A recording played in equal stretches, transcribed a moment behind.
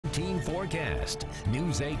forecast.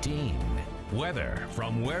 News 18. Weather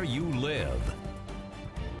from where you live.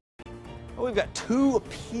 Well, we've got two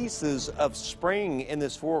pieces of spring in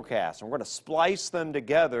this forecast, and we're going to splice them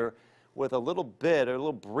together with a little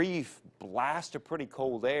brief blast of pretty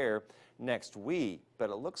cold air next week. But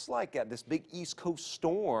it looks like this big East Coast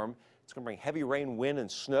storm, it's going to bring heavy rain, wind,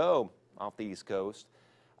 and snow off the East Coast.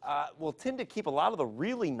 Will tend to keep a lot of the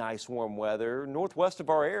really nice warm weather northwest of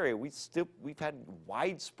our area. We've had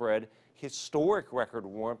widespread historic record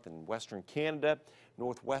warmth in western Canada,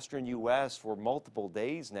 northwestern U.S. for multiple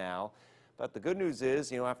days now. But the good news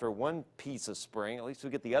is, after one piece of spring, at least we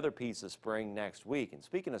get the other piece of spring next week. And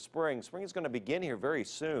speaking of spring, spring is going to begin here very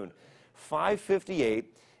soon. 5:58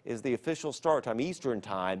 is the official start time, Eastern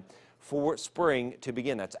time, for spring to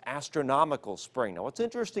begin. That's astronomical spring. Now, what's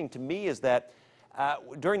interesting to me is that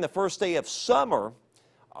during the first day of summer,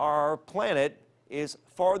 our planet is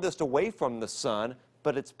farthest away from the sun,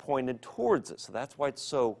 but it's pointed towards it. So that's why it's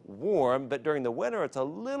so warm. But during the winter, it's a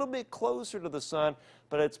little bit closer to the sun,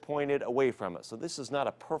 but it's pointed away from it. So this is not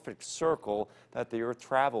a perfect circle that the Earth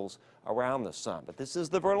travels around the sun. But this is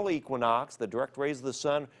the vernal equinox, the direct rays of the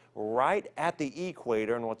sun right at the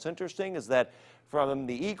equator. And what's interesting is that from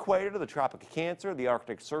the equator to the Tropic of Cancer, the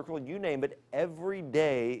Arctic Circle, you name it, every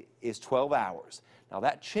day is 12 hours. Now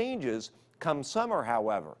that changes come summer,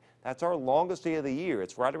 however. That's our longest day of the year.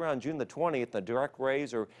 It's right around June the 20th. The direct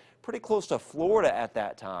rays are pretty close to Florida at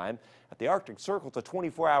that time. At the Arctic Circle, it's a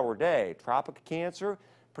 24-hour day. Tropic of Cancer,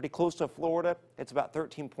 pretty close to Florida. It's about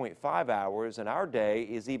 13.5 hours, and our day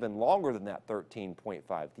is even longer than that,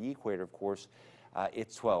 13.5. The equator, of course,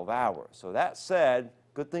 it's 12 hours. So that said,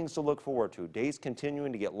 good things to look forward to. Days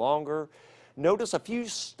continuing to get longer. Notice a few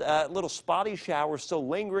little spotty showers still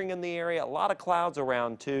lingering in the area. A lot of clouds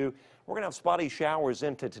around, too. We're going to have spotty showers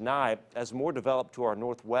into tonight as more develop to our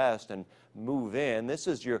northwest and move in. This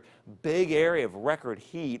is your big area of record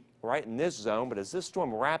heat right in this zone. But as this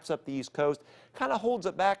storm wraps up the East Coast, kind of holds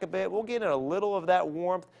it back a bit. We'll get in a little of that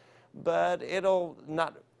warmth, but it'll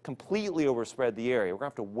not completely overspread the area. We're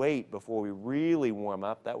going to have to wait before we really warm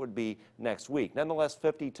up. That would be next week. Nonetheless,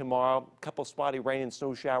 50 tomorrow, a couple spotty rain and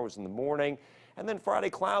snow showers in the morning, and then Friday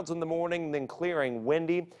clouds in the morning, then clearing,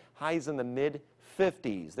 windy, highs in the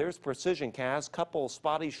mid-50s. There's precision cast, couple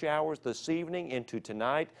spotty showers this evening into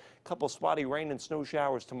tonight, couple spotty rain and snow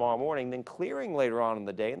showers tomorrow morning, then clearing later on in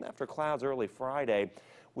the day, and after clouds early Friday,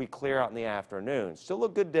 we clear out in the afternoon. Still a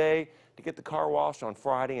good day to get the car washed on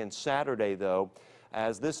Friday and Saturday, though.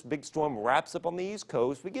 As this big storm wraps up on the East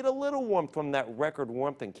Coast, we get a little warmth from that record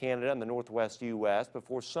warmth in Canada and the northwest U.S.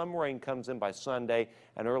 before some rain comes in by Sunday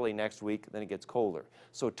and early next week. Then it gets colder.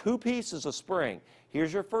 So two pieces of spring.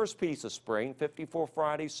 Here's your first piece of spring, 54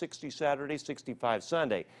 Friday, 60 Saturday, 65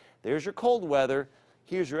 Sunday. There's your cold weather.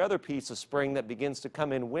 Here's your other piece of spring that begins to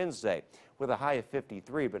come in Wednesday with a high of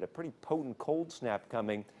 53, but a pretty potent cold snap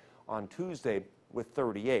coming on Tuesday with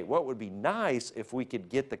 38. What would be nice if we could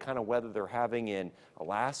get the kind of weather they're having in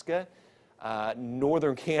Alaska,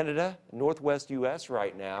 northern Canada, northwest U.S.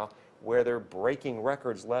 right now, where they're breaking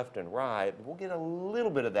records left and right. We'll get a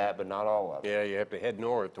little bit of that, but not all of it. Yeah, you have to head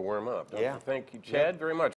north to warm up. Don't you think? Chad, very much.